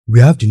We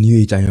have the new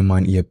Age Iron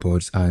Man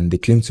Earbuds, and they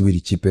claim to be the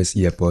cheapest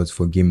earbuds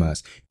for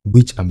gamers,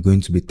 which I'm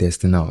going to be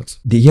testing out.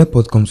 The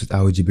earpod comes with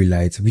RGB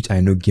lights, which I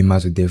know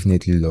gamers will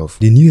definitely love.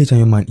 The new Age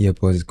Iron Man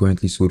Earbuds is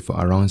currently sold for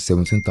around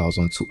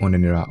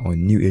 17,200 Naira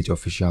on New Age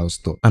official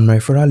store, and my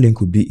referral link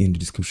will be in the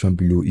description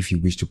below if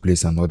you wish to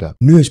place an order.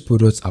 New Age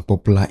products are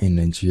popular in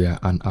Nigeria,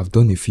 and I've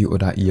done a few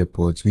other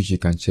earpods which you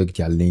can check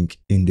their link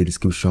in the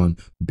description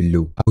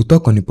below. I will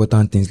talk on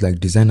important things like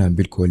design and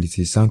build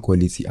quality, sound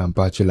quality, and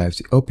battery life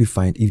to help you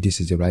find if this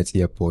is the right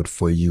earpod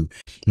for you.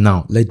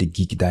 Now let the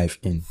geek dive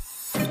in.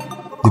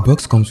 The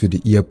box comes with the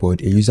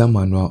earpod, a user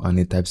manual, and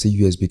a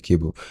Type-C USB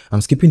cable. I'm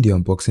skipping the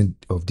unboxing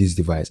of this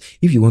device.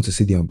 If you want to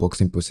see the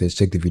unboxing process,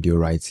 check the video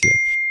right here.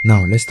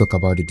 Now let's talk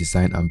about the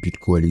design and build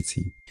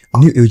quality.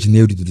 New Age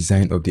nailed the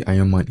design of the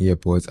Iron Man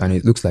earpods, and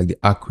it looks like the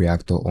arc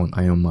reactor on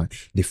Iron Man.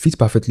 They fit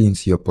perfectly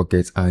into your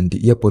pocket, and the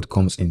earpod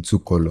comes in two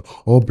colors,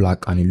 all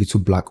black and a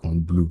little black on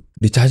blue.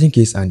 The charging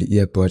case and the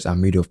earpods are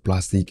made of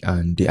plastic,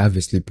 and they have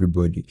a slippery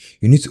body.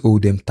 You need to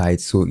hold them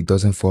tight so it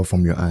doesn't fall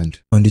from your hand.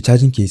 On the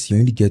charging case, you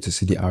only get to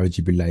see the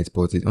RGB light,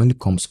 but it only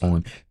comes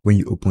on when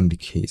you open the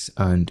case,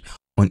 and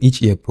on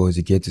each earpod,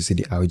 you get to see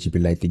the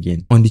RGB light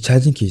again. On the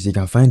charging case, you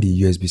can find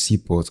the USB-C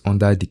port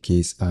under the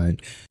case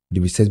and the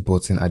reset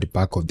button at the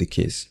back of the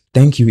case.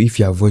 Thank you if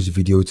you have watched the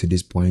video to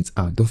this point,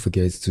 and don't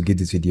forget to give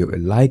this video a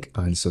like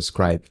and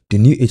subscribe. The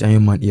new Age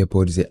Iron Man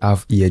earpod is a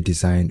half-ear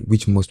design,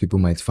 which most people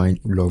might find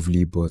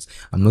lovely, but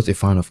I'm not a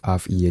fan of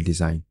half-ear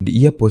design.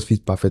 The earpods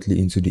fit perfectly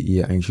into the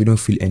ear and you shouldn't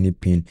feel any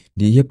pain.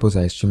 The earpods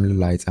are extremely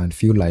light and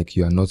feel like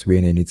you are not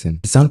wearing anything.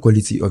 The sound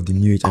quality of the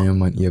new Age Iron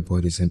Man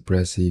earpod is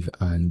impressive,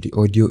 and the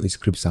audio is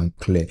crisp and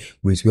clear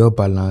with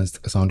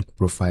well-balanced sound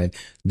profile.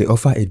 They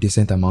offer a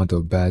decent amount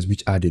of bass,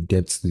 which add a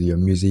depth to your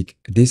music.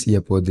 This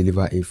earpod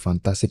deliver a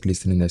fantastic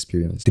listening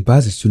experience. The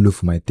bass is too low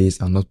for my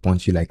taste and not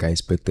punchy like I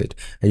expected.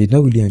 I did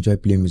not really enjoy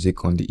playing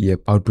music on the ear.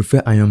 I would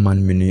prefer Iron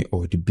Man Mini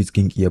or the Beat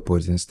King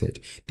earpods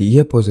instead. The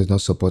earpods does not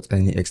support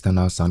any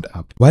external sound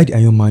app. While the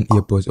Iron Man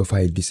earpods offer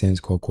a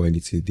decent call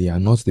quality, they are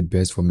not the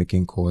best for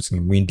making calls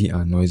in windy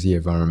and noisy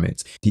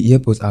environments. The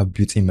earpods have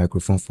built-in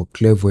microphone for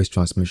clear voice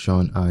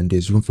transmission, and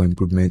there's room for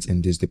improvement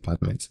in this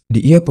department.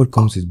 The earpod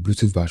comes with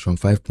Bluetooth version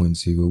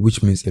 5.0,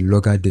 which means a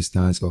longer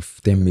distance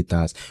of 10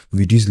 meters,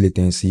 reduced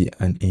latency,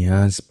 and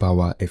enhanced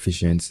power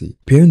efficiency.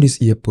 Pairing these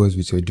earpods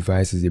with your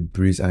device is a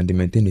breeze, and they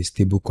maintain a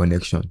stable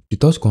connection. The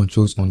touch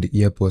controls on the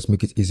earpods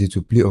make it easy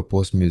to play or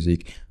pause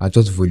music,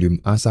 adjust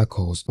volume, answer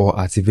calls, or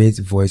activate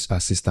voice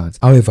assistant.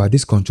 However,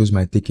 these controls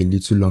might take a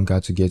little longer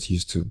to get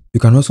used to.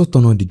 You can also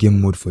turn on the game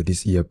mode for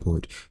this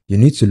earpod. You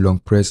need to long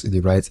press the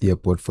right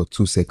earpod for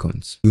 2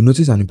 seconds. You'll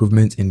notice an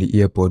improvement in the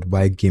earpod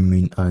while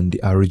gaming and the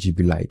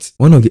RGB lights.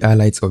 One of the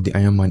highlights of the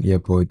Iron Man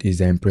earpod is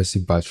the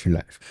impressive battery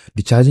life.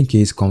 The charging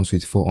case comes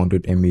with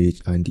 400 mAh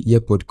and the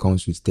earpod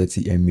comes with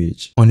 30 mAh.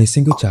 On a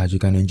single charge, you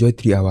can enjoy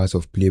 3 hours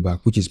of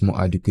playback, which is more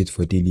adequate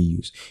for daily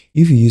use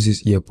if you use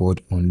this earpod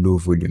on low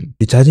volume.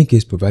 The charging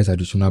case provides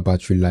additional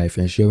battery life,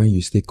 ensuring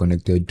you stay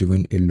connected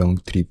during a long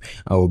trip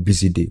or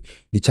busy day.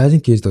 The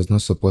charging case does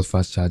not support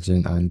fast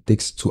charging and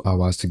takes 2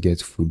 hours to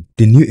get full.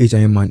 The new Age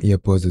Iron Man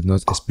earpods does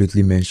not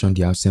explicitly mention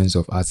the absence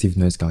of active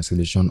noise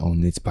cancellation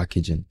on its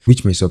packaging,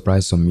 which may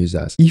surprise some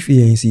users. If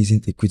ANC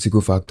isn't a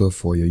critical factor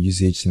for your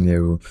usage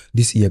scenario,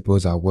 these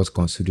earpods are worth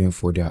considering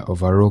for their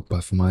overall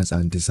performance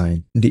and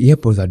design. The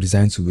earpods are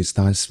designed to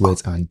withstand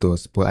sweat and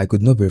dust, but I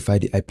could not verify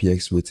the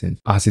IPX rating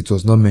as it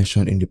was not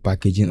mentioned in the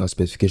packaging or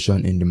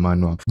specification in the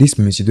manual. This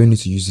means you don't need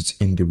to use it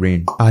in the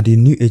rain. Are the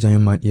new Age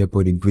Iron Man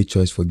earpod a great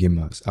choice for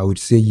gamers? I would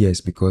say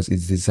yes, because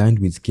it's designed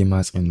with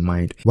gamers in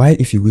mind. While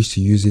if you wish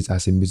to use it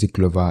as a music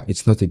lover,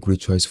 it's not a great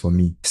choice for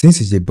me.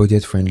 Since it's a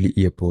budget-friendly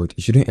earpod,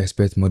 you shouldn't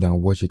expect more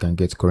than what you can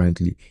get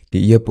currently.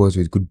 The earpods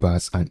with good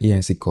bass and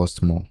ANC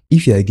cost more.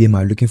 If you're a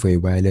gamer looking for a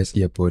wireless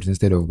earpod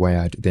instead of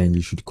wired, then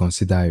you should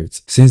consider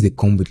it, since they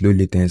come with low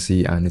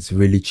latency and it's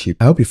really cheap.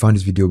 I hope you found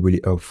this video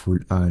really helpful,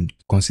 and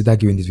consider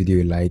giving this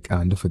video a like,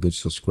 and don't forget to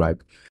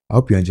subscribe. I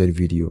hope you enjoyed the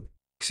video.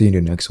 See you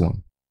in the next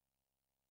one.